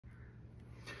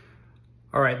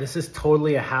All right, this is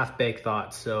totally a half-baked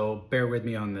thought, so bear with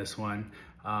me on this one.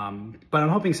 But I'm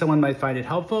hoping someone might find it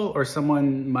helpful or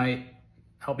someone might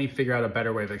help me figure out a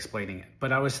better way of explaining it.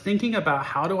 But I was thinking about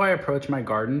how do I approach my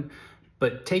garden,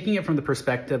 but taking it from the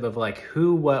perspective of like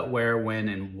who, what, where, when,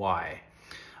 and why.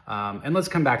 And let's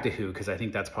come back to who, because I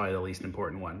think that's probably the least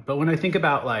important one. But when I think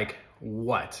about like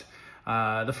what,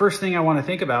 the first thing I want to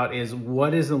think about is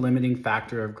what is the limiting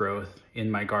factor of growth in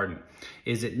my garden?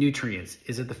 Is it nutrients?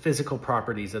 Is it the physical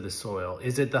properties of the soil?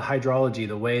 Is it the hydrology,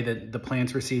 the way that the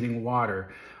plant's receiving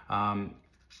water?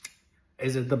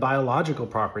 Is it the biological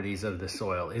properties of the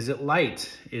soil? Is it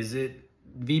light? Is it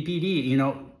VPD? You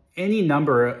know, any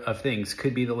number of things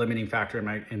could be the limiting factor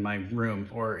in my room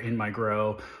or in my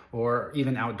grow or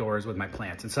even outdoors with my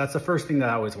plants. And so that's the first thing that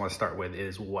I always want to start with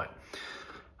is what.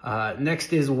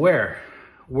 Next is where.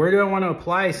 Where do I want to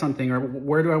apply something or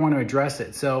where do I want to address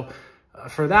it? So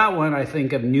for that one, I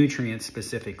think of nutrients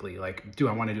specifically. Like, do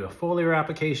I want to do a foliar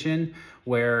application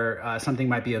where something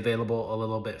might be available a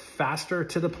little bit faster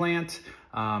to the plant?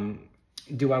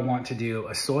 Do I want to do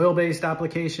a soil-based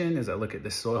application? As I look at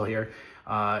this soil here,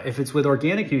 if it's with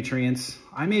organic nutrients,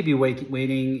 I may be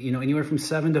waiting, you know, anywhere from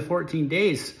 7 to 14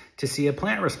 days to see a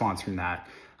plant response from that.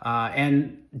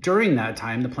 And during that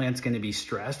time, the plant's going to be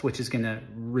stressed, which is going to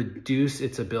reduce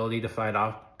its ability to fight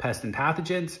off pests and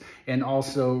pathogens and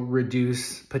also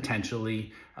reduce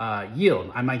potentially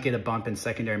yield. I might get a bump in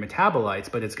secondary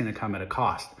metabolites, but it's going to come at a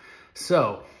cost.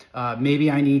 So maybe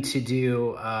I need to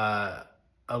do a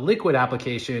liquid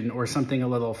application or something a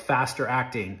little faster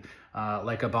acting,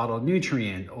 like a bottled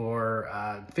nutrient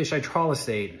or fish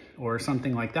hydrolysate or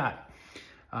something like that.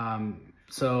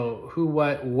 So who,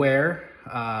 what, where,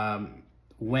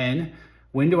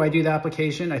 when do I do the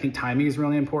application? I think timing is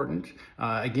really important.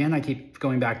 Again, I keep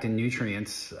going back to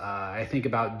nutrients. I think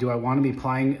about, do I want to be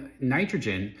applying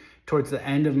nitrogen towards the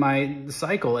end of my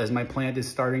cycle as my plant is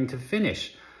starting to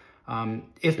finish?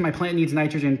 If my plant needs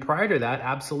nitrogen prior to that,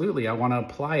 absolutely, I want to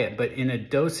apply it, but in a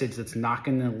dosage that's not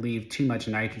going to leave too much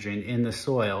nitrogen in the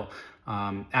soil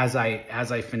as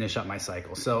I finish up my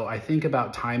cycle. So I think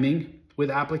about timing with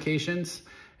applications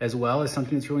as well as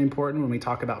something that's really important when we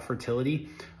talk about fertility.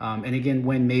 And again,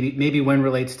 when maybe when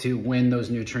relates to when those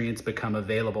nutrients become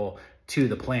available to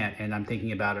the plant. And I'm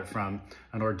thinking about it from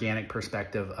an organic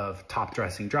perspective of top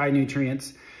dressing dry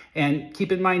nutrients. And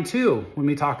keep in mind too, when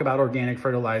we talk about organic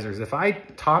fertilizers, if I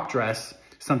top dress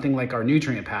something like our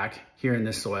nutrient pack here in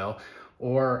this soil,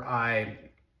 or I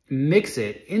mix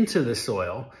it into the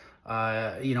soil,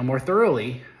 you know, more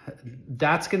thoroughly,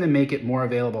 that's going to make it more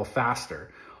available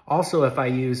faster. Also, if I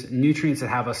use nutrients that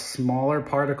have a smaller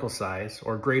particle size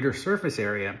or greater surface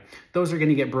area, those are going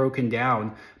to get broken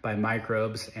down by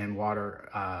microbes and water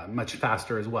much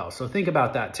faster as well. So think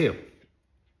about that too.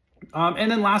 And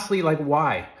then lastly, like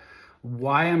why?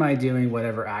 Why am I doing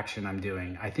whatever action I'm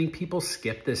doing? I think people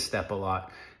skip this step a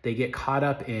lot. They get caught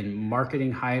up in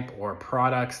marketing hype or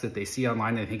products that they see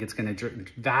online. They think it's going to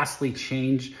vastly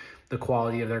change the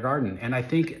quality of their garden. And I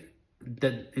think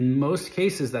that in most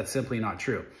cases, that's simply not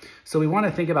true. So we want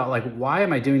to think about like, why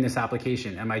am I doing this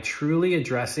application? Am I truly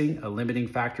addressing a limiting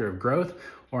factor of growth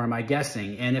or am I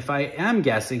guessing? And if I am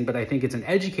guessing, but I think it's an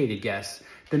educated guess,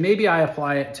 then maybe I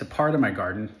apply it to part of my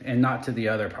garden and not to the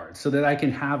other part so that I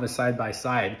can have a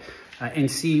side-by-side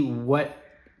and see what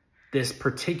this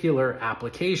particular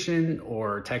application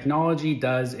or technology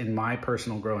does in my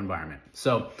personal grow environment.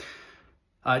 So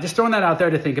just throwing that out there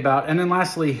to think about. And then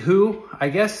lastly, who. I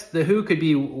guess the who could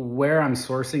be where I'm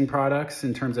sourcing products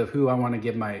in terms of who I want to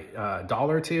give my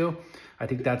dollar to. I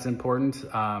think that's important.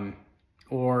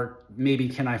 Or maybe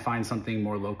can I find something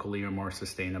more locally or more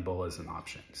sustainable as an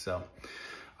option? So,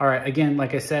 all right, again,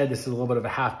 like I said, this is a little bit of a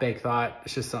half-baked thought.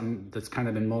 It's just something that's kind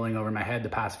of been mulling over my head the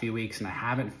past few weeks, and I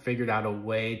haven't figured out a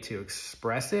way to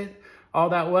express it all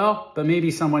that well, but maybe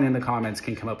someone in the comments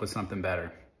can come up with something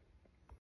better.